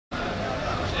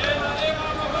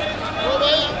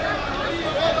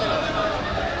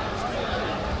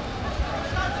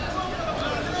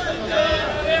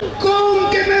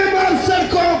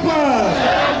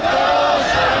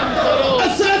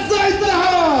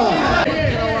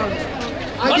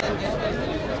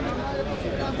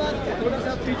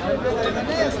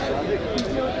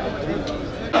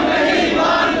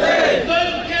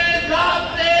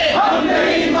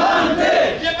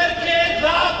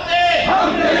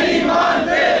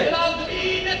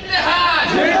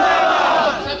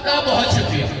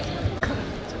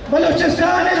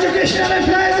Balochistan education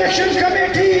employees action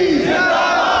committee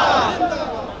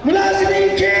मुलाजिमीन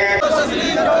के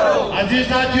अजीज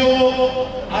साथियों,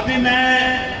 अभी मैं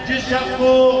जिस शख्स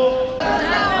को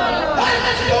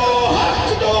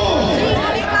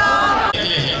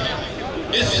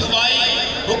इस सूबाई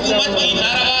हुकूमत की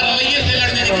नारवा रवैये से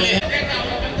लड़ने निकले हैं।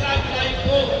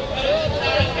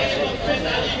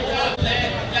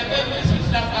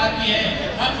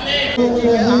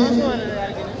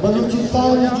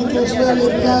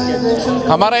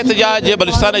 हमारा एहतजाज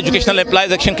Balochistan educational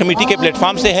employees action committee के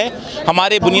प्लेटफॉर्म से है।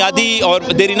 हमारे बुनियादी और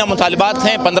देरीना मुतालबात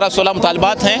हैं, 15-16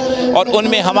 मुतालबात हैं और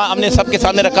उनमें हमने सबके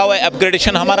सामने रखा हुआ है।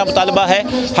 अपग्रेडेशन हमारा मुतालबा है,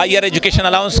 हायर एजुकेशन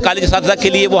अलाउंस कॉलेज असातिज़ा के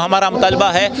लिए वो हमारा मुतालबा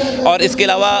है, और इसके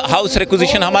अलावा हाउस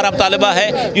रिक्विजिशन हमारा मुतालबा है,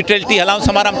 यूटिलिटी अलाउंस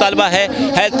हमारा मुतालबा है,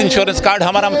 हेल्थ इंश्योरेंस कार्ड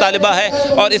हमारा मुतालबा है,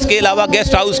 और इसके अलावा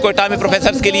गेस्ट हाउस कोटा में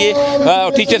प्रोफेसर्स के लिए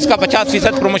टीचर्स का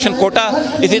 50% प्रमोशन कोटा,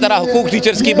 इसी तरह हुकूक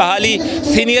टीचर्स की बहाली,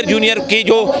 सीनियर जूनियर की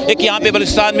जो एक यहाँ पे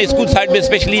बलूचिस्तान में स्कूल साइड में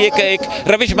स्पेशली एक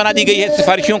रविश बना दी गई है,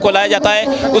 सिफारिशों को लाया जाता है,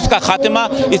 उसका खात्मा।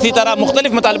 इसी तरह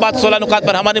मुख्तलिफ मुतालबात 16 नुकात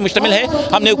पर हमारे मुश्तमिल है,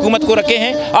 हमने हुकूमत को रखे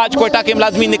हैं। आज कोयटा के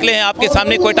मुलाजमीन निकले हैं आपके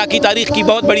सामने। कोयटा की तारीख की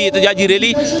बहुत बड़ी एहतजाजी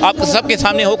रैली आप सबके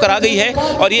सामने होकर आ गई है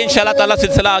और ये इंशाअल्लाह ताला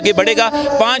सिलसिला आगे बढ़ेगा।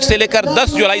 5 से लेकर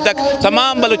 10 जुलाई तक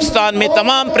तमाम बलूचिस्तान में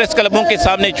तमाम प्रेस क्लबों के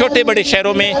सामने छोटे बड़े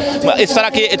शहरों में इस तरह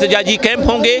के एहतजाजी कैंप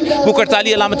होंगे, भूख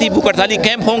हड़ताली अलामती भूख हड़ताली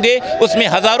कैंप होंगे। उसमें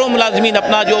हज़ारों मुलाजमीन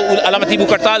अपना जो अलामती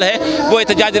भूख हड़ताल है वो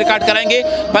एहतजाज रिकॉर्ड कराएंगे।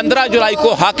 15 जुलाई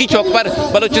को हाकी चौक पर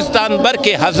बलूचिस्तान भर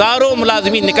के हज़ारों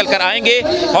मुलाजमीन निकल कर आएंगे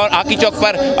और हाकी चौक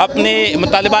पर अपने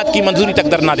मुतालिबात की मंजूरी तक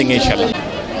धरना देंगे इंशाअल्लाह।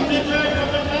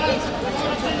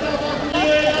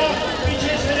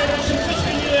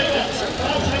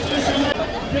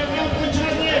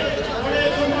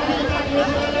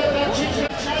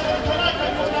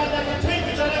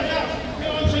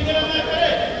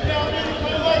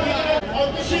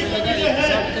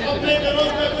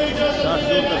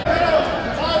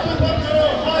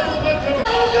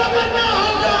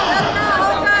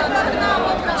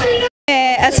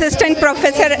 असिस्टेंट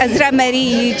प्रोफेसर अज़रा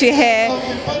मरी जो है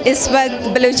इस वक्त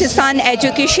बलूचिस्तान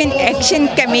एजुकेशन एक्शन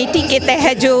कमेटी के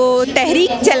तहत जो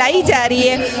तहरीक चलाई जा रही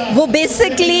है वो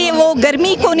बेसिकली वो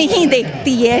गर्मी को नहीं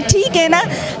देखती है, ठीक है ना।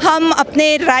 हम अपने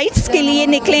राइट्स के लिए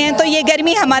निकले हैं तो ये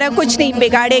गर्मी हमारा कुछ नहीं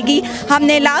बिगाड़ेगी।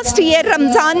 हमने लास्ट ईयर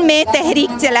रमज़ान में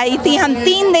तहरीक चलाई थी, हम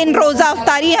 3 दिन रोज़ा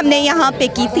अफ्तारी हमने यहाँ पे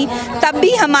की थी, तब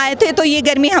भी हम आए थे, तो ये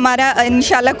गर्मी हमारा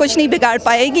इंशाल्लाह कुछ नहीं बिगाड़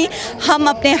पाएगी। हम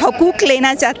अपने हकूक़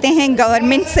लेना चाहते हैं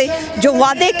गवर्नमेंट से, जो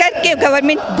वादे करके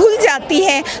गवर्नमेंट भूल जाती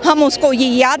है, हम उसको ये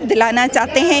याद दिलाना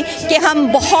चाहते हैं कि हम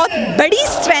बहुत बड़ी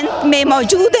स्ट्रेंथ में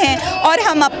मौजूद हैं और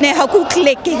हम अपने हकूक़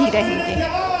लेके ही रहेंगे।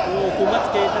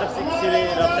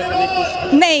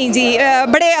 नहीं जी,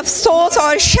 बड़े अफसोस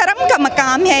और शर्म का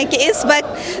मकाम है कि इस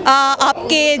वक्त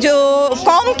आपके जो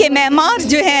कौम के मेमार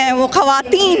जो हैं वो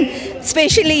ख़वातीन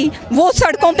स्पेशली वो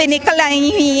सड़कों पे निकल आई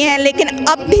हुई हैं, लेकिन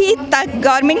अभी तक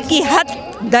गवर्नमेंट की हद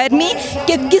गर्मी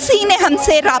कि किसी ने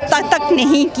हमसे राब्ता तक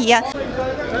नहीं किया।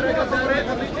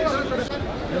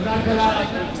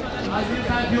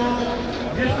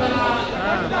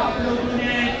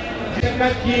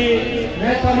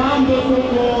 मैं तमाम दोस्तों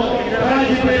को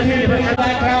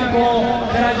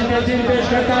पेश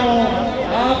करता हूँ।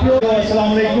 आप लोग अस्सलाम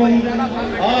वालेकुम।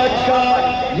 आज का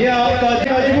ये आपका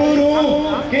मजबूर हूँ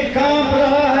कि कांप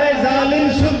रहा है जालिम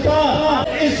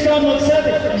सुल्तान। इसका मकसद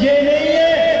ये नहीं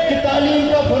है कि तालीम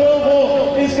का फरोग हो,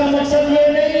 इसका मकसद ये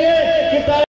नहीं